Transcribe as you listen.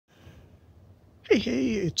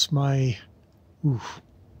Hey, it's my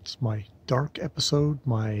dark episode,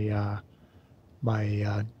 my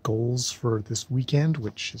goals for this weekend,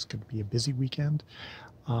 which is going to be a busy weekend.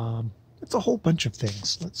 It's a whole bunch of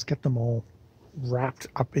things. Let's get them all wrapped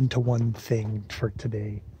up into one thing for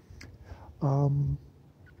today. Um,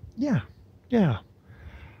 yeah, yeah.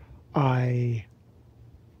 I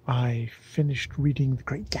I finished reading The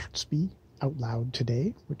Great Gatsby out loud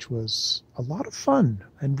today, which was a lot of fun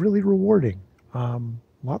and really rewarding.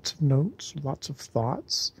 Lots of notes, lots of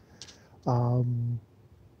thoughts. Um,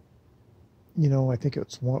 I think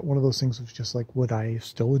it's one of those things of just like, would I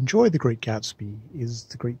still enjoy The Great Gatsby? Is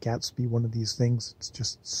The Great Gatsby one of these things that's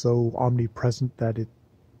just so omnipresent that it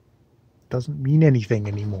doesn't mean anything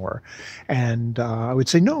anymore? And I would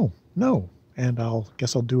say no, no. And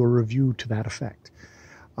guess I'll do a review to that effect.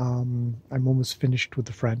 I'm almost finished with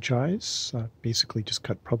the franchise. Basically, just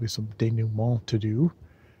got probably some denouement to do.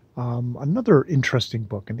 Another interesting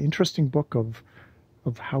book, an interesting book of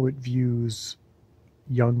how it views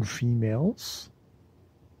young females,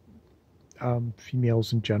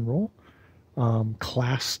 females in general,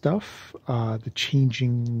 class stuff, the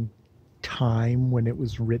changing time when it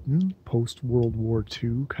was written, post World War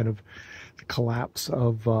II, kind of the collapse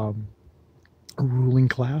of a ruling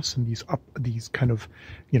class and these kind of,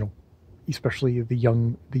 especially the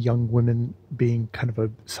young women being kind of a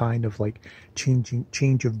sign of like change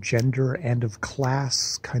of gender and of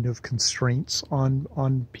class kind of constraints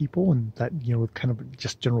on people, and that, kind of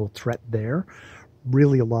just general threat there.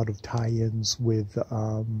 Really a lot of tie-ins with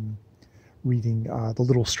reading The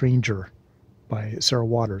Little Stranger by Sarah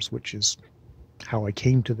Waters, which is how I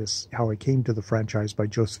came to the franchise by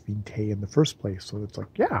Josephine Tey in the first place. So it's like,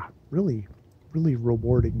 yeah, really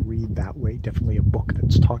rewarding read that way. Definitely a book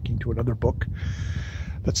that's talking to another book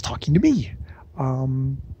that's talking to me.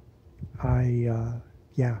 I've done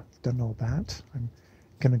all that.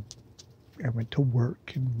 I went to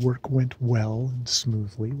work, and work went well and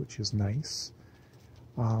smoothly, which is nice.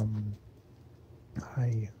 The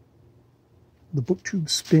BookTube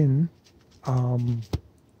spin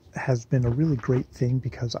has been a really great thing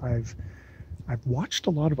because I've watched a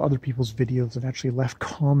lot of other people's videos and actually left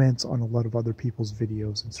comments on a lot of other people's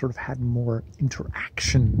videos and sort of had more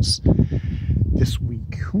interactions this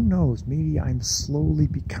week. Who knows? Maybe I'm slowly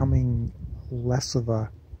becoming less of a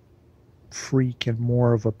freak and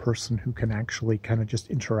more of a person who can actually kind of just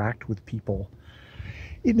interact with people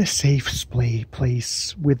in a safe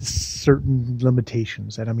place with certain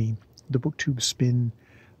limitations. And I mean, the BookTube spin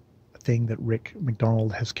thing that Rick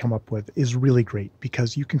McDonald has come up with is really great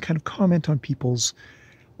because you can kind of comment on people's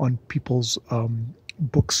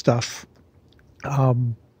book stuff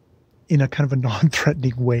in a kind of a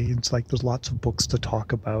non-threatening way. It's like there's lots of books to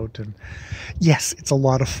talk about, and yes, it's a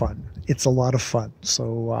lot of fun.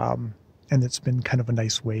 So and it's been kind of a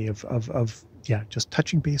nice way of just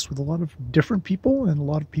touching base with a lot of different people and a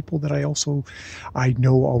lot of people that I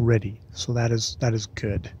know already. So that is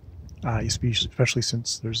good. Especially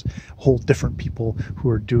since there's whole different people who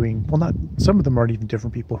are doing, well, not, some of them aren't even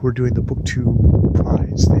different people who are doing the BookTube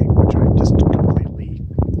prize thing, which I just completely,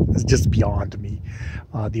 is just beyond me,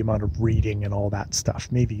 the amount of reading and all that stuff.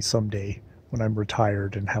 Maybe someday when I'm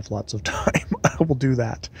retired and have lots of time, I will do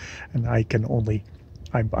that. And I'm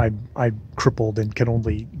crippled and can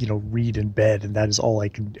only, read in bed, and that is all I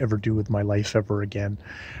can ever do with my life ever again.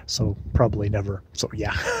 So probably never. So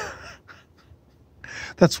yeah.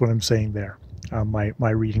 That's what I'm saying there. My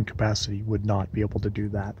reading capacity would not be able to do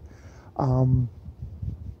that.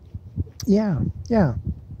 Yeah.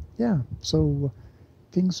 So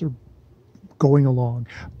things are going along.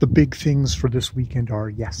 The big things for this weekend are,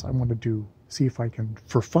 yes, I want to see if I can,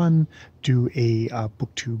 for fun, do a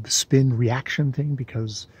BookTube spin reaction thing,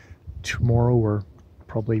 because tomorrow, or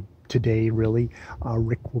probably today really,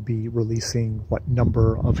 Rick will be releasing what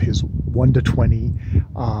number of his 1 to 20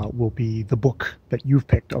 will be the book that you've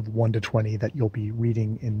picked of 1 to 20 that you'll be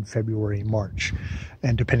reading in February, March.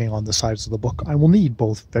 And depending on the size of the book, I will need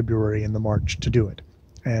both February and the March to do it.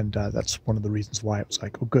 And that's one of the reasons why it was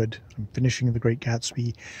like, oh good, I'm finishing The Great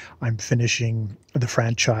Gatsby, I'm finishing the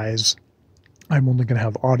franchise, I'm only going to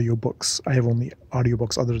have audiobooks. I have only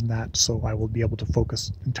audiobooks other than that, so I will be able to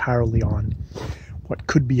focus entirely on what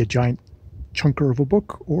could be a giant chunker of a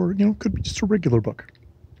book, or, could be just a regular book.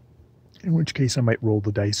 In which case I might roll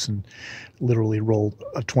the dice and literally roll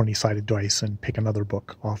a 20-sided dice and pick another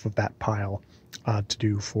book off of that pile to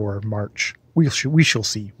do for March. We shall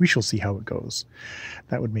see. We shall see how it goes.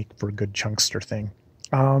 That would make for a good chunkster thing.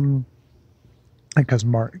 Because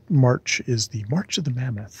March is the March of the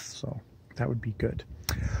Mammoth, so that would be good.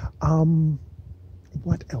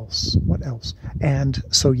 What else? And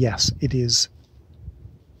so yes, it is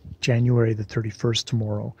January the 31st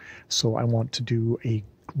tomorrow. So I want to do a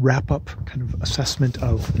wrap-up kind of assessment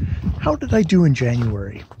of how did I do in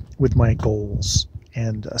January with my goals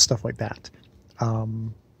and stuff like that.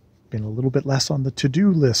 Been a little bit less on the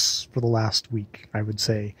to-do lists for the last week, I would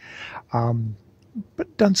say,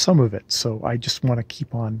 but done some of it. So I just want to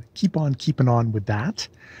keep on keeping on with that.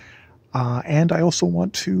 And I also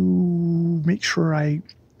want to make sure I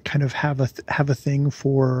kind of have a thing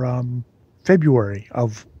for February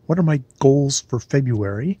of what are my goals for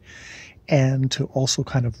February, and to also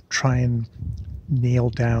kind of try and nail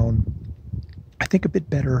down, I think, a bit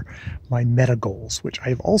better my meta goals, which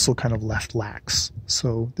I've also kind of left lax.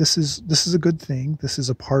 So this is a good thing. This is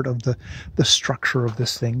a part of the structure of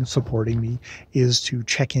this thing supporting me, is to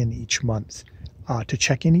check in each month,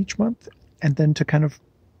 and then to kind of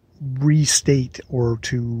restate or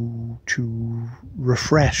to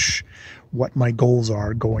refresh what my goals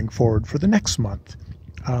are going forward for the next month.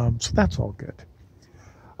 So that's all good.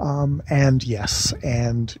 And yes,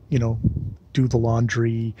 and do the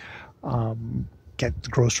laundry, get the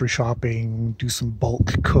grocery shopping, do some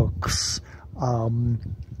bulk cooks,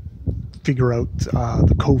 figure out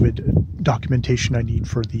the COVID documentation I need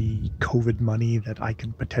for the COVID money that I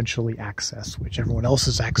can potentially access, which everyone else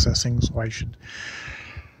is accessing, so I should,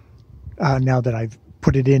 now that I've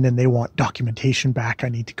put it in and they want documentation back, I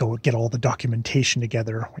need to go get all the documentation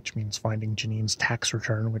together, which means finding Janine's tax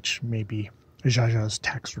return, which may be Jaja's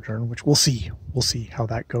tax return, which we'll see how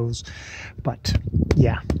that goes. But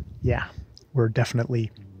yeah, we're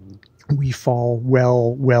definitely, we fall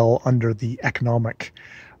well under the economic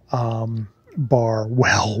bar,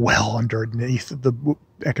 well underneath the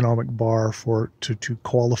economic bar to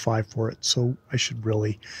qualify for it. So I should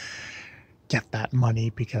really get that money,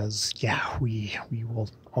 because yeah, we will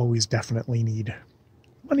always definitely need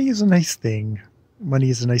money. Is a nice thing. Money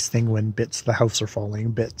is a nice thing when bits of the house are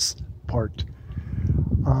falling bits apart.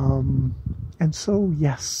 And so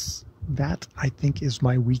yes, that I think is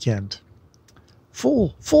my weekend.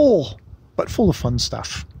 Full of fun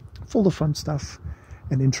stuff. Full of fun stuff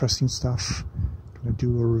and interesting stuff. Gonna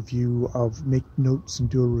do a review of, make notes and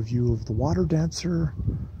do a review of The Water Dancer.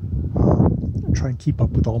 Try and keep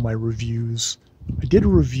up with all my reviews. I did a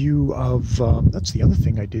review of, that's the other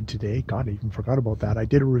thing I did today. God, I even forgot about that. I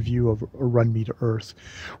did a review of Run Me to Earth,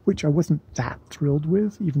 which I wasn't that thrilled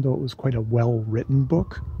with, even though it was quite a well-written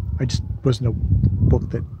book. I just wasn't a book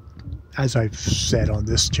that, as I've said on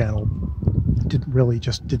this channel,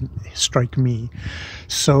 didn't strike me.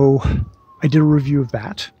 So I did a review of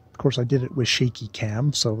that. Of course, I did it with shaky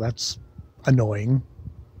cam, so that's annoying.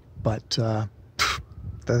 But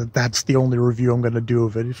that's the only review I'm going to do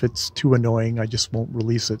of it. If it's too annoying, I just won't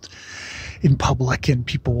release it in public, and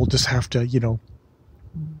people will just have to,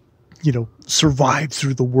 survive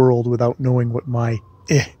through the world without knowing what my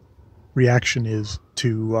reaction is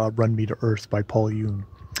to Run Me to Earth by Paul Yoon.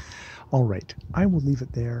 All right, I will leave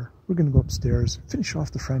it there. We're going to go upstairs, finish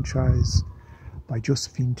off the franchise by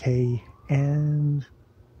Josephine Kay, and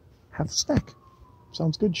have a snack.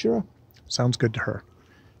 Sounds good, Shira? Sounds good to her.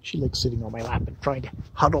 She likes sitting on my lap and trying to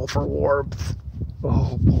huddle for warmth.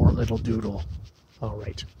 Oh, poor little doodle. All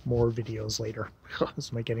right, more videos later.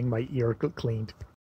 Am I getting my ear cleaned?